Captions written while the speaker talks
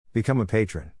Become a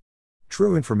patron.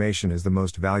 True information is the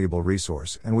most valuable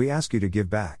resource, and we ask you to give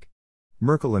back.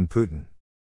 Merkel and Putin.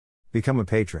 Become a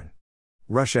patron.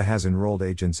 Russia has enrolled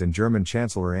agents in German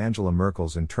Chancellor Angela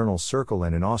Merkel's internal circle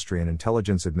and in Austrian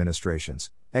intelligence administrations,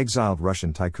 exiled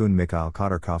Russian tycoon Mikhail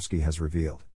Khodorkovsky has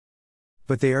revealed.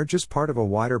 But they are just part of a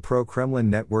wider pro-Kremlin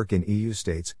network in EU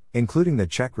states, including the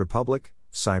Czech Republic,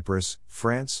 Cyprus,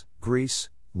 France, Greece,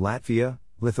 Latvia,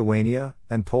 Lithuania,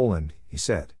 and Poland, he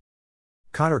said.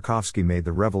 Khodorkovsky made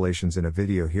the revelations in a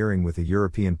video hearing with the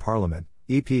European Parliament,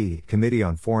 EP, Committee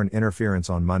on Foreign Interference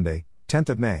on Monday, 10th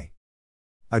of May.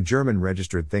 A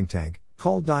German-registered think tank,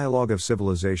 called Dialogue of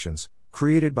Civilizations,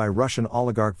 created by Russian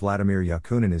oligarch Vladimir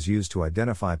Yakunin, is used to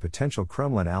identify potential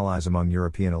Kremlin allies among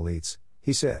European elites,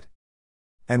 he said.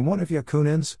 And one of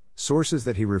Yakunin's sources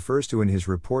that he refers to in his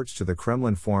reports to the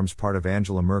Kremlin forms part of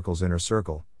Angela Merkel's inner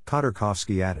circle,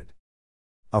 Khodorkovsky added.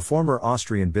 A former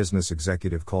Austrian business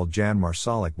executive called Jan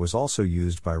Marsalek was also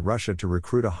used by Russia to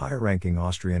recruit a high-ranking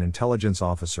Austrian intelligence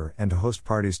officer and to host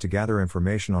parties to gather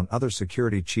information on other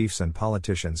security chiefs and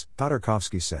politicians,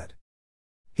 Khodorkovsky said.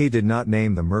 He did not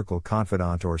name the Merkel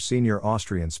confidant or senior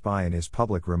Austrian spy in his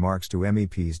public remarks to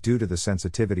MEPs due to the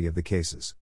sensitivity of the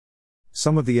cases.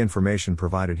 Some of the information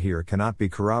provided here cannot be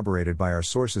corroborated by our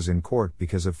sources in court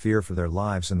because of fear for their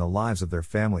lives and the lives of their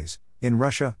families, in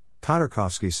Russia,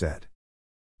 Khodorkovsky said.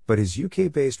 But his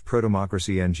UK-based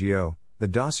pro-democracy NGO, the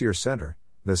Dossier Center,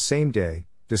 the same day,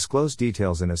 disclosed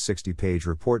details in a 60-page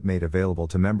report made available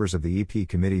to members of the EP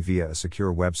committee via a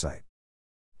secure website.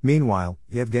 Meanwhile,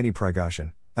 Yevgeny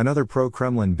Prigozhin, another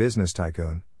pro-Kremlin business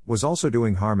tycoon, was also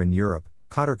doing harm in Europe,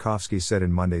 Khodorkovsky said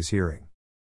in Monday's hearing.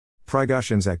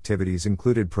 Prigozhin's activities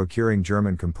included procuring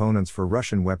German components for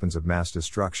Russian weapons of mass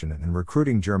destruction and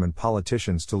recruiting German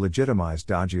politicians to legitimize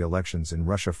dodgy elections in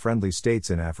Russia-friendly states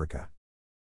in Africa.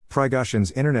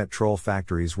 Prigozhin's internet troll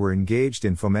factories were engaged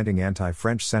in fomenting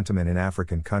anti-French sentiment in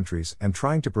African countries and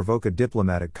trying to provoke a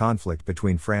diplomatic conflict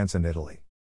between France and Italy.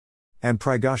 And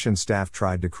Prigozhin's staff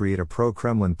tried to create a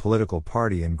pro-Kremlin political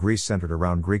party in Greece centered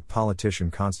around Greek politician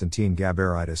Konstantin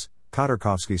Gabaridis,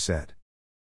 Khodorkovsky said.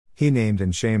 He named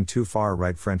and shamed two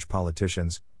far-right French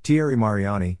politicians, Thierry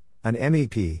Mariani, an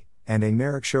MEP, and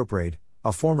Aymeric Choprade,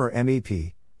 a former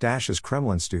MEP, as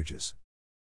Kremlin stooges.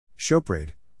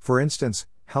 Choprade, for instance,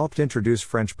 helped introduce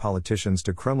French politicians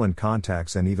to Kremlin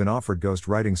contacts and even offered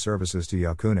ghost-writing services to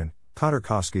Yakunin,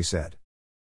 Khodorkovsky said.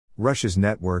 Russia's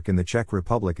network in the Czech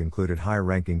Republic included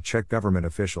high-ranking Czech government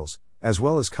officials, as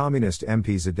well as communist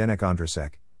MP Zdeněk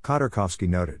Ondráček, Khodorkovsky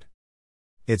noted.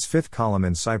 Its fifth column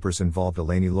in Cyprus involved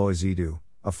Eleni Loizidou,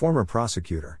 a former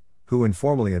prosecutor, who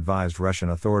informally advised Russian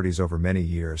authorities over many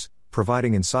years,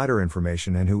 providing insider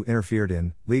information and who interfered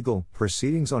in legal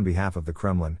proceedings on behalf of the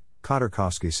Kremlin,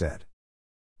 Khodorkovsky said.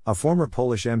 A former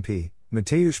Polish MP,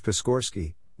 Mateusz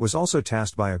Piskorski, was also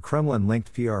tasked by a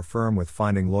Kremlin-linked PR firm with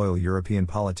finding loyal European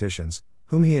politicians,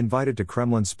 whom he invited to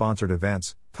Kremlin-sponsored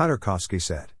events, Khodorkovsky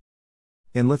said.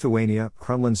 In Lithuania,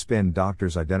 Kremlin spin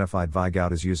doctors identified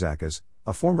Vygaudas Uzakas,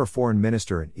 a former foreign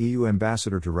minister and EU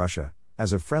ambassador to Russia,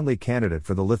 as a friendly candidate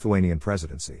for the Lithuanian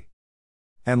presidency.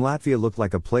 And Latvia looked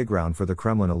like a playground for the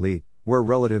Kremlin elite, where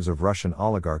relatives of Russian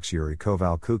oligarchs Yuri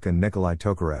Kovalchuk and Nikolai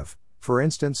Tokarev, for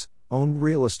instance, owned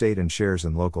real estate and shares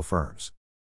in local firms.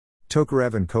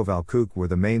 Tokarev and Kovalchuk were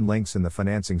the main links in the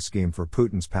financing scheme for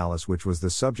Putin's palace, which was the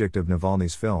subject of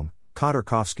Navalny's film,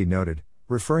 Khodorkovsky noted,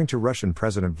 referring to Russian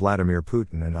President Vladimir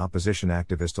Putin and opposition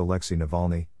activist Alexei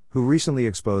Navalny, who recently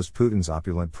exposed Putin's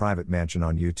opulent private mansion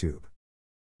on YouTube.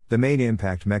 The main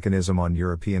impact mechanism on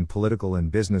European political and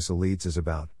business elites is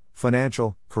about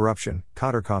financial corruption,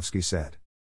 Khodorkovsky said.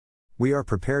 We are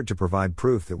prepared to provide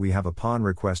proof that we have upon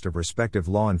request of respective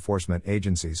law enforcement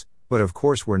agencies, but of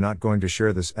course we're not going to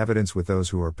share this evidence with those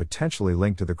who are potentially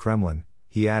linked to the Kremlin,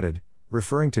 he added,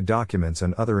 referring to documents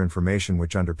and other information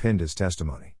which underpinned his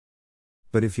testimony.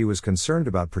 But if he was concerned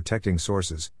about protecting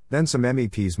sources, then some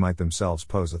MEPs might themselves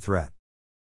pose a threat.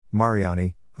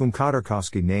 Mariani, whom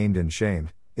Khodorkovsky named and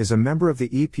shamed, is a member of the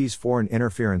EP's Foreign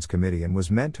Interference Committee and was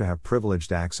meant to have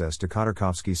privileged access to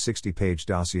Khodorkovsky's 60-page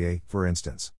dossier, for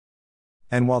instance.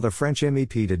 And while the French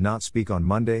MEP did not speak on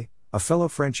Monday, a fellow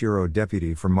French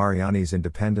Euro-deputy from Mariani's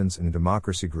Independence and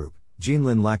Democracy Group,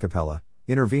 Jean-Lyn Lacapelle,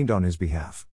 intervened on his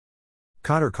behalf.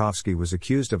 Khodorkovsky was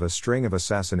accused of a string of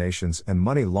assassinations and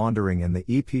money laundering, and the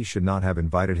EP should not have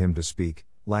invited him to speak,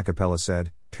 Lacapelle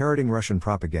said, parroting Russian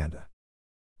propaganda.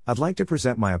 I'd like to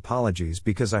present my apologies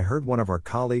because I heard one of our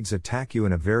colleagues attack you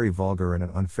in a very vulgar and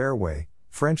unfair way,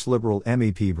 French Liberal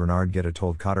MEP Bernard Guetta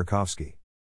told Khodorkovsky.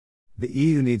 The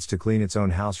EU needs to clean its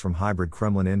own house from hybrid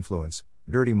Kremlin influence,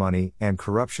 dirty money, and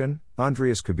corruption,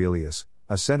 Andreas Kubilius,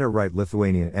 a center-right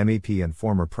Lithuanian MEP and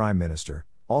former Prime Minister,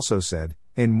 also said,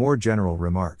 in more general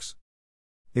remarks.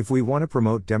 If we want to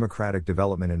promote democratic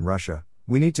development in Russia,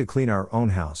 we need to clean our own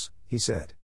house, he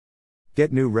said.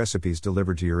 Get new recipes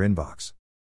delivered to your inbox.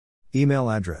 Email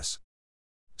address.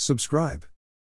 Subscribe.